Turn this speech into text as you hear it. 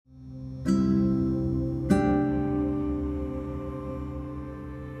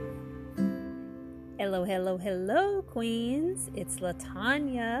Hello, hello, hello, queens. It's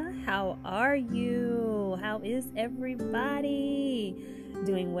Latanya. How are you? How is everybody?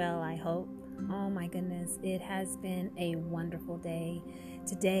 Doing well, I hope. Oh my goodness, it has been a wonderful day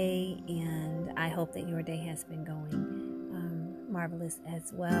today, and I hope that your day has been going marvelous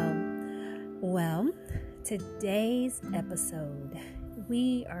as well. Well, today's episode,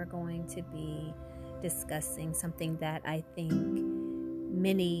 we are going to be discussing something that I think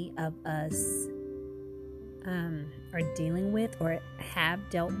many of us are dealing with or have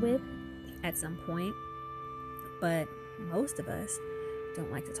dealt with at some point, but most of us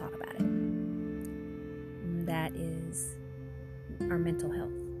don't like to talk about it. That is our mental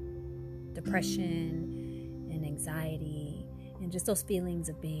health, depression and anxiety, and just those feelings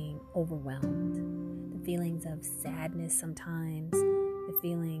of being overwhelmed, the feelings of sadness sometimes, the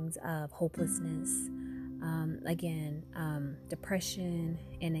feelings of hopelessness, depression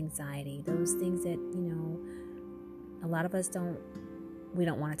and anxiety, those things that, a lot of us don't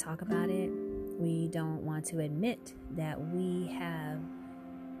want to talk about it. We don't want to admit that we have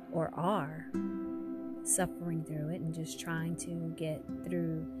or are suffering through it and just trying to get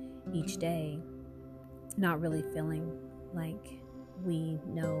through each day, not really feeling like we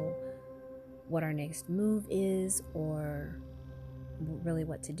know what our next move is or really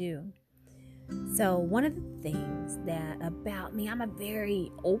what to do. So one of the things that about me, I'm a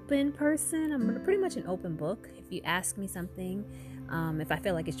very open person. I'm pretty much an open book. If you ask me something, if I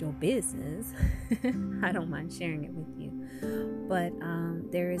feel like it's your business, I don't mind sharing it with you. But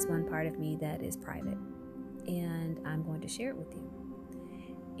there is one part of me that is private, and I'm going to share it with you.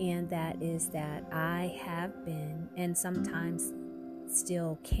 And that is that I have been, and sometimes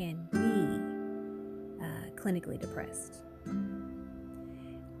still can be, clinically depressed.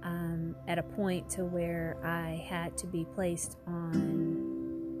 At a point to where I had to be placed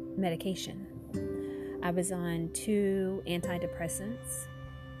on medication. I was on 2 antidepressants.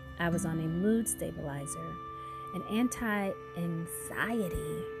 I was on a mood stabilizer, an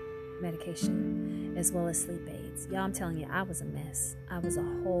anti-anxiety medication, as well as sleep aids. Y'all, I'm telling you, I was a mess. I was a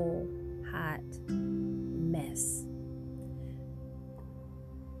whole hot mess.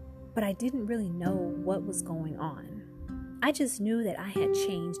 But I didn't really know what was going on. I just knew that I had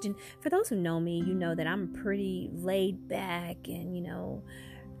changed. And for those who know me, you know that I'm pretty laid back and,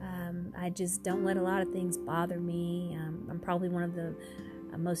 I just don't let a lot of things bother me. I'm probably one of the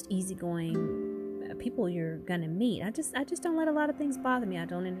most easygoing people you're going to meet. I just don't let a lot of things bother me. I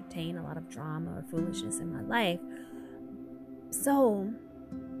don't entertain a lot of drama or foolishness in my life. So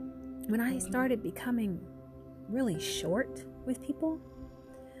when I started becoming really short with people,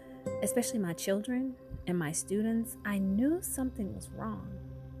 especially my children and my students, I knew something was wrong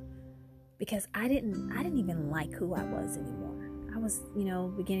because I didn't even like who I was anymore. I was,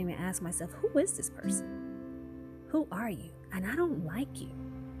 beginning to ask myself, who is this person? Who are you? And I don't like you.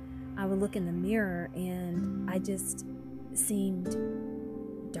 I would look in the mirror and I just seemed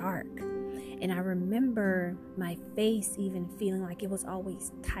dark. And I remember my face even feeling like it was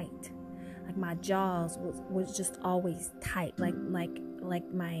always tight. Like my jaws was just always tight. Like my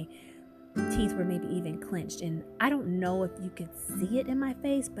teeth were maybe even clenched. And I don't know if you could see it in my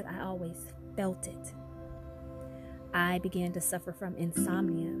face, but I always felt it. I began to suffer from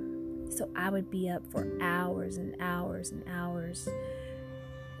insomnia. So I would be up for hours and hours and hours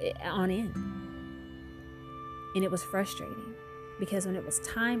on end. And it was frustrating because when it was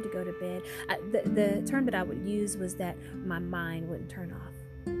time to go to bed, the term that I would use was that my mind wouldn't turn off.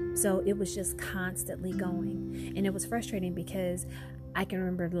 So it was just constantly going. And it was frustrating because I can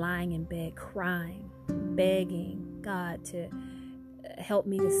remember lying in bed crying, begging God to help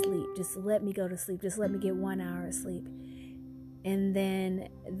me to sleep. Just let me go to sleep. Just let me get 1 hour of sleep. And then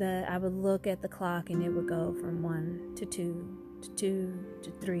I would look at the clock and it would go from 1 to 2 to 2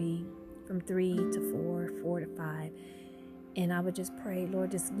 to 3, from 3 to 4, 4 to 5. And I would just pray,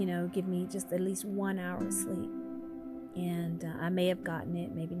 Lord, just, give me just at least 1 hour of sleep. And I may have gotten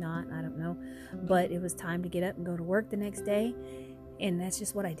it, maybe not, I don't know. But it was time to get up and go to work the next day. And that's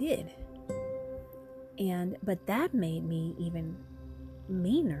just what I did. But that made me even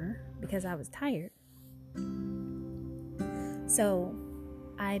meaner because I was tired. So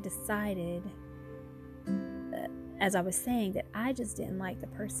I decided, as I was saying, that I just didn't like the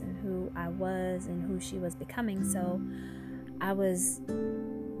person who I was and who she was becoming. So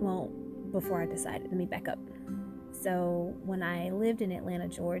before I decided, let me back up. So when I lived in Atlanta,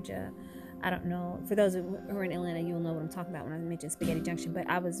 Georgia, I don't know, for those who are in Atlanta, you'll know what I'm talking about when I mention Spaghetti Junction, but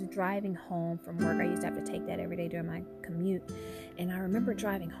I was driving home from work. I used to have to take that every day during my commute. And I remember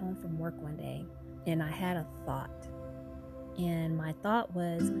driving home from work one day and I had a thought. And my thought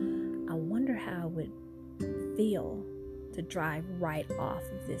was, I wonder how it would feel to drive right off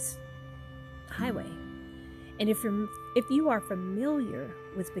of this highway. And if you are familiar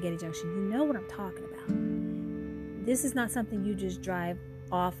with Spaghetti Junction, you know what I'm talking about. This is not something you just drive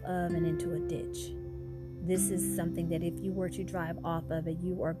off of and into a ditch. This is something that if you were to drive off of it,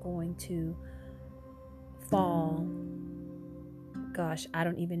 you are going to fall. Gosh, I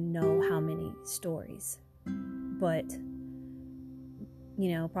don't even know how many stories, but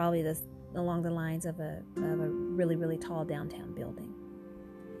probably along the lines of a really, really tall downtown building.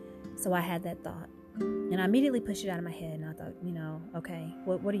 So I had that thought, and I immediately pushed it out of my head, and I thought, okay,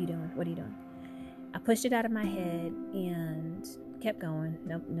 what are you doing? What are you doing? I pushed it out of my head and kept going.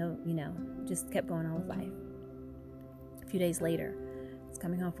 No, just kept going on with life. A few days later, I was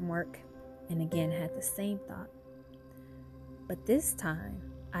coming home from work, and again had the same thought. But this time,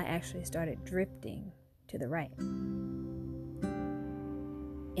 I actually started drifting to the right.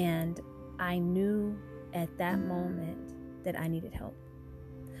 And I knew at that moment that I needed help.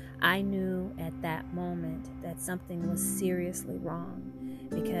 I knew at that moment that something was seriously wrong,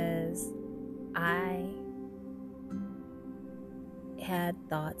 because I had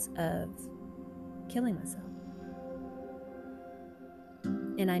thoughts of killing myself.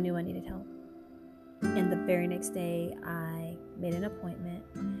 And I knew I needed help. And the very next day, I made an appointment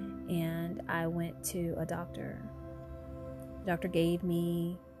and I went to a doctor. The doctor gave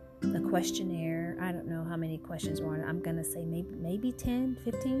me a questionnaire. I don't know how many questions were on it. I'm gonna say maybe 10,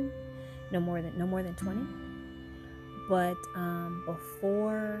 15, no more than 20. But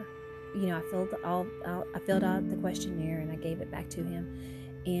before, I filled out the questionnaire and I gave it back to him,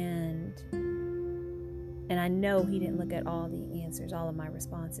 and I know he didn't look at all the answers, all of my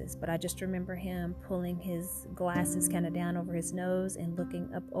responses, but I just remember him pulling his glasses kind of down over his nose and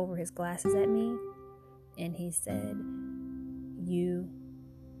looking up over his glasses at me, and he said, "You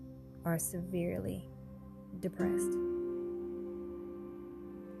are severely depressed."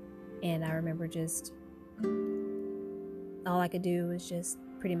 And I remember just all I could do was just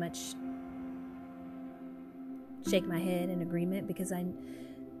pretty much shake my head in agreement, because I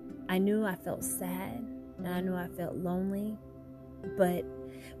knew I felt sad and I knew I felt lonely. But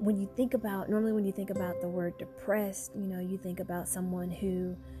when you think about the word depressed, you think about someone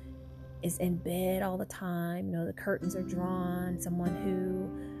who is in bed all the time, the curtains are drawn, someone who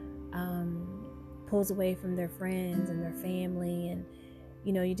pulls away from their friends and their family, and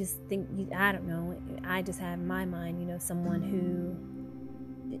you just think, I don't know, I just have in my mind, someone who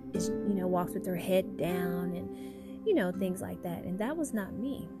is, walks with their head down and, things like that. And that was not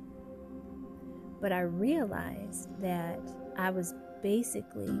me. But I realized that I was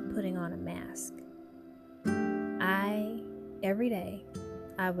basically putting on a mask. Every day,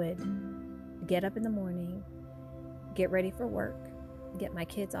 I would get up in the morning, get ready for work, get my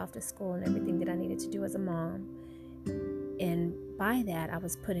kids off to school and everything that I needed to do as a mom. And by that, I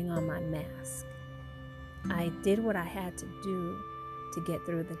was putting on my mask. I did what I had to do to get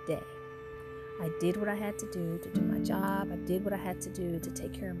through the day. I did what I had to do my job. I did what I had to do to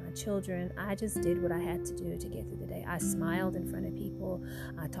take care of my children. I just did what I had to do to get through the day. I smiled in front of people.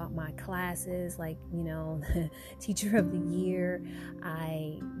 I taught my classes, like, the teacher of the year.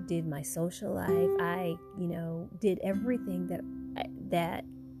 I did my social life. I, did everything that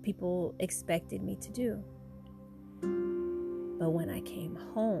people expected me to do. But when I came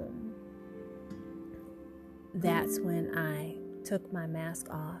home, that's when I took my mask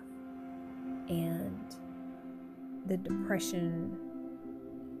off, and the depression,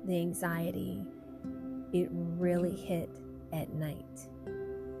 the anxiety, it really hit at night.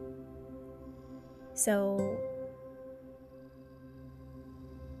 So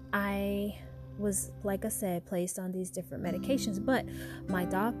I was, like I said, placed on these different medications, but my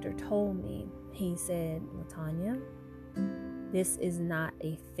doctor told me, he said, "LaTanya, this is not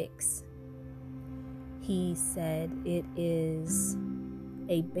a fix." He said it is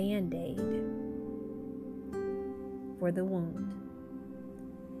a Band-Aid for the wound.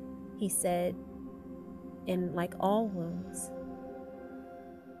 He said, and like all wounds,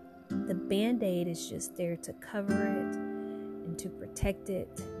 the Band-Aid is just there to cover it and to protect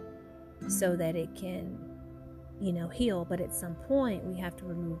it so that it can, heal. But at some point, we have to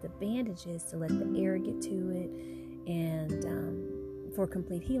remove the bandages to let the air get to it and for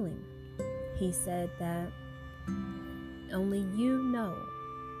complete healing. He said that only you know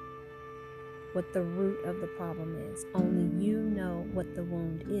what the root of the problem is. Only you know what the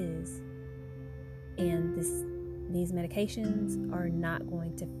wound is. And these medications are not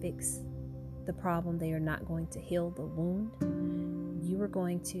going to fix the problem. They are not going to heal the wound. You are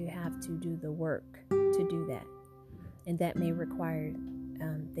going to have to do the work to do that. And that may require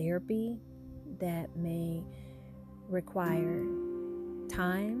therapy, that may require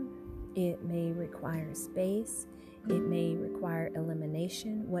time, it may require space, it may require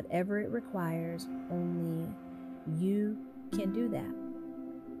elimination. Whatever it requires, only you can do that.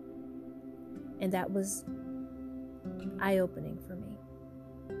 And that was eye-opening for me,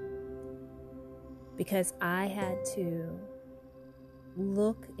 because I had to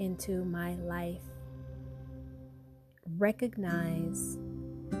look into my life, recognize,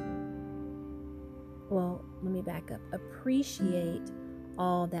 well, let me back up, appreciate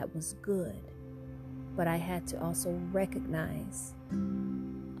all that was good, but I had to also recognize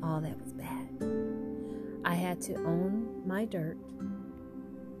all that was bad. I had to own my dirt.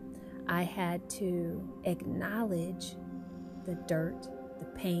 I had to acknowledge the dirt, the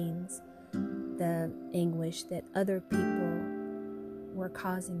pains, the anguish that other people were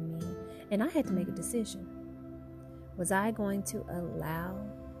causing me. And I had to make a decision. Was I going to allow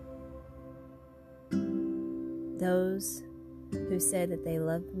those who said that they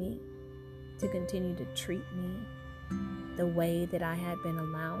loved me to continue to treat me the way that I had been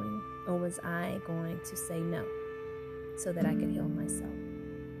allowing? Or was I going to say no so that I could heal myself?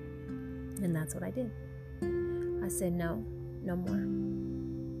 And that's what I did. I said no more.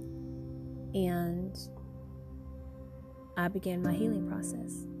 And I began my healing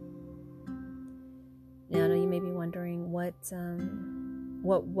process. Now, I know you may be wondering what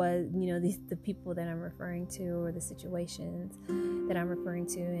was, the people that I'm referring to, or the situations that I'm referring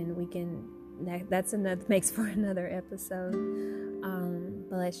to, and that's another, makes for another episode.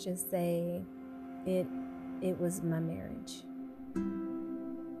 But let's just say it was my marriage.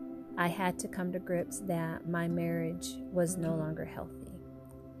 I had to come to grips that my marriage was no longer healthy,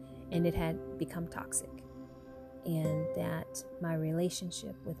 and it had become toxic, and that my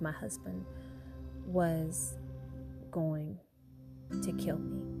relationship with my husband was going to kill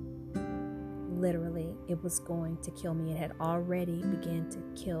me. Literally, it was going to kill me. It had already begun to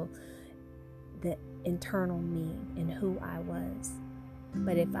kill the internal me and who I was.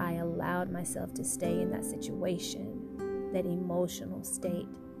 But if I allowed myself to stay in that situation, that emotional state,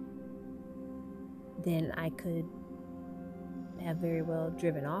 then I could have very well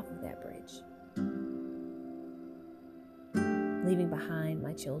driven off of that bridge, leaving behind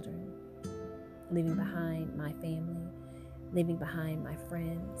my children, leaving behind my family, leaving behind my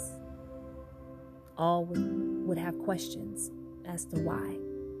friends. All would have questions as to why.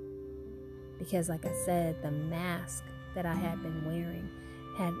 Because like I said, the mask that I had been wearing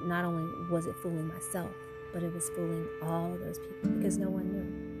had, not only was it fooling myself, but it was fooling all those people, because no one knew.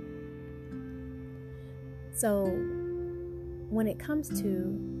 So when it comes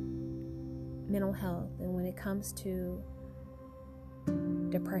to mental health, and when it comes to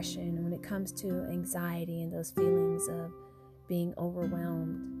depression, and when it comes to anxiety and those feelings of being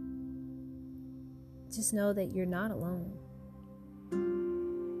overwhelmed, just know that you're not alone.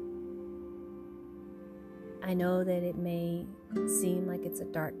 I know that it may seem like it's a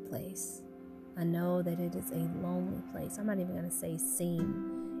dark place. I know that it is a lonely place. I'm not even going to say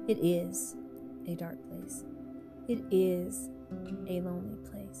seem. It is a dark place. It is a lonely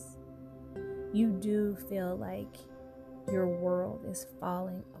place. You do feel like your world is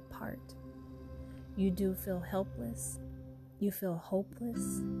falling apart. You do feel helpless. You feel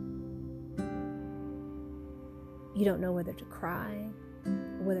hopeless. You don't know whether to cry,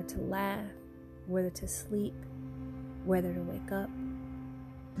 whether to laugh, whether to sleep, whether to wake up.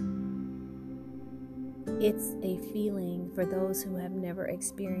 It's a feeling, for those who have never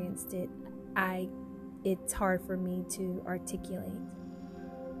experienced it, it's hard for me to articulate.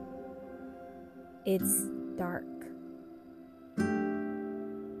 It's dark,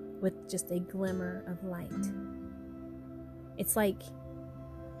 with just a glimmer of light. It's like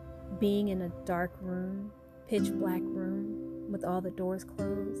being in a dark room, pitch black room, with all the doors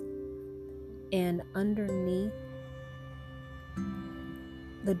closed, and underneath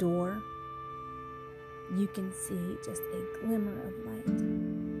the door, you can see just a glimmer of light.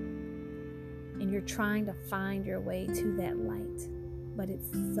 And you're trying to find your way to that light, but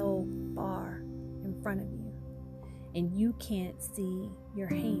it's so far in front of you, and you can't see your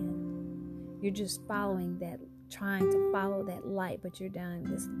hand. You're just following that, trying to follow that light, but you're down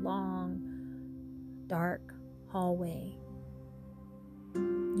this long, dark hallway.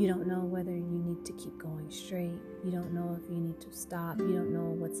 You don't know whether you need to keep going straight. You don't know if you need to stop. You don't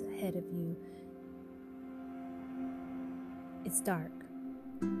know what's ahead of you. It's dark.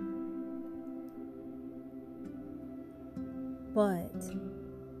 But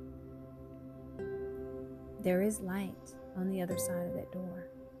there is light on the other side of that door.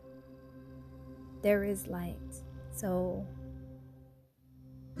 There is light. So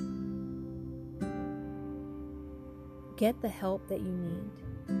Get the help that you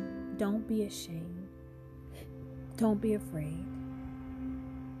need. Don't be ashamed. Don't be afraid.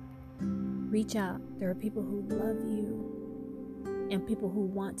 Reach out. There are people who love you and people who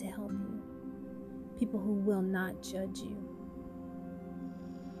want to help you. People who will not judge you.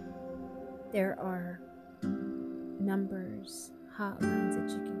 There are numbers, hotlines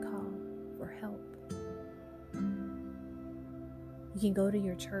that you can call for help. You can go to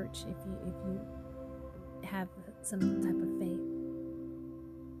your church if you have some type of faith.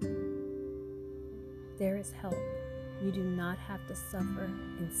 There is help. You do not have to suffer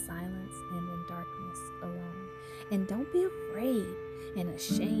in silence and in darkness alone. And don't be afraid and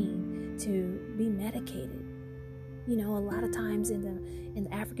ashamed to be medicated. You know, a lot of times in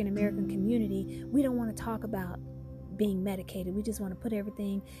the African American community, we don't want to talk about being medicated. We just want to put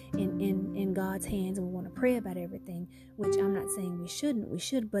everything in God's hands, and we want to pray about everything, which I'm not saying we shouldn't. We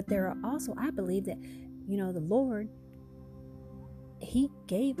should, but there are also, I believe that, you know, the Lord, He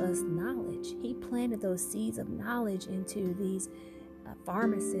gave us knowledge. He planted those seeds of knowledge into these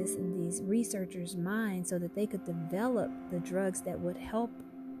pharmacists and these researchers' minds so that they could develop the drugs that would help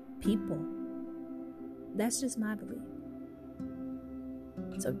people. That's just my belief.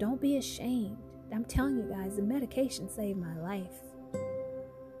 So don't be ashamed. I'm telling you guys, the medication saved my life.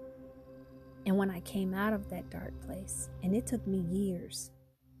 And when I came out of that dark place, and it took me years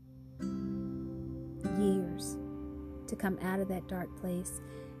to come out of that dark place.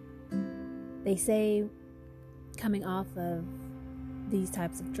 They say coming off of these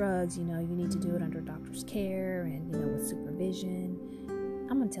types of drugs, you know, you need to do it under doctor's care and, you know, with supervision.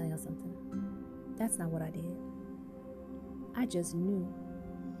 I'm going to tell you something. That's not what I did. I just knew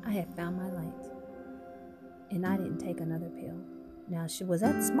I had found my light. And I didn't take another pill. Now, was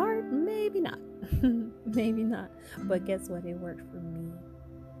that smart? Maybe not. Maybe not. But guess what? It worked for me.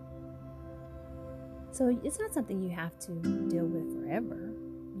 So it's not something you have to deal with forever.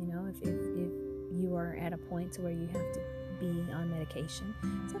 You know, if you are at a point to where you have to be on medication,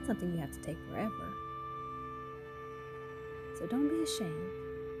 it's not something you have to take forever. So don't be ashamed.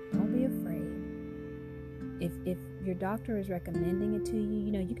 Don't be afraid. If your doctor is recommending it to you,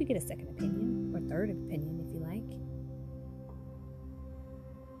 you know, you could get a second opinion or third opinion if you like.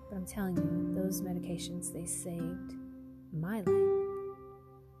 But I'm telling you, those medications, they saved my life.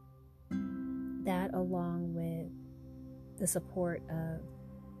 That, along with the support of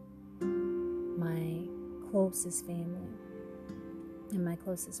my closest family and my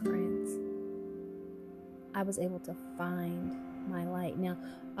closest friends, I was able to find my light. Now,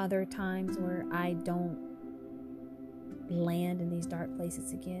 other times where I don't land in these dark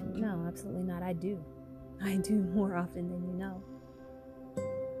places again, no, absolutely not. I do more often than you know.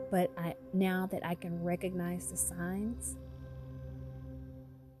 But now that I can recognize the signs,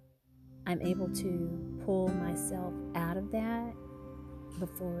 I'm able to pull myself out of that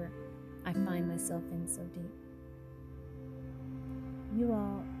before I find myself in so deep. You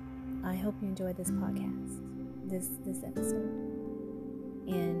all, I hope you enjoyed this podcast, this episode.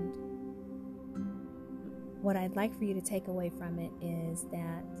 And what I'd like for you to take away from it is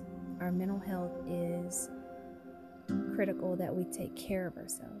that our mental health is critical, that we take care of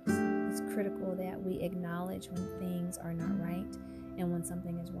ourselves. It's critical that we acknowledge when things are not right and when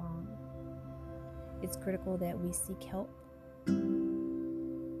something is wrong. It's critical that we seek help.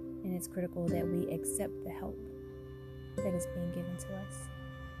 And it's critical that we accept the help that is being given to us.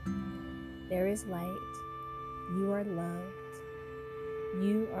 There is light. You are loved.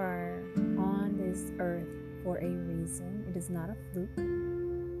 You are on this earth for a reason. It is not a fluke.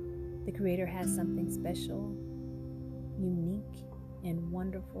 The Creator has something special, unique, and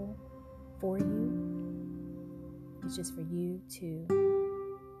wonderful for you. It's just for you to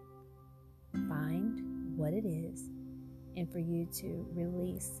find what it is and for you to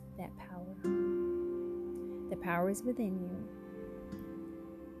release that power. The power is within you.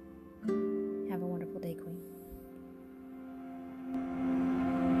 Have a wonderful day.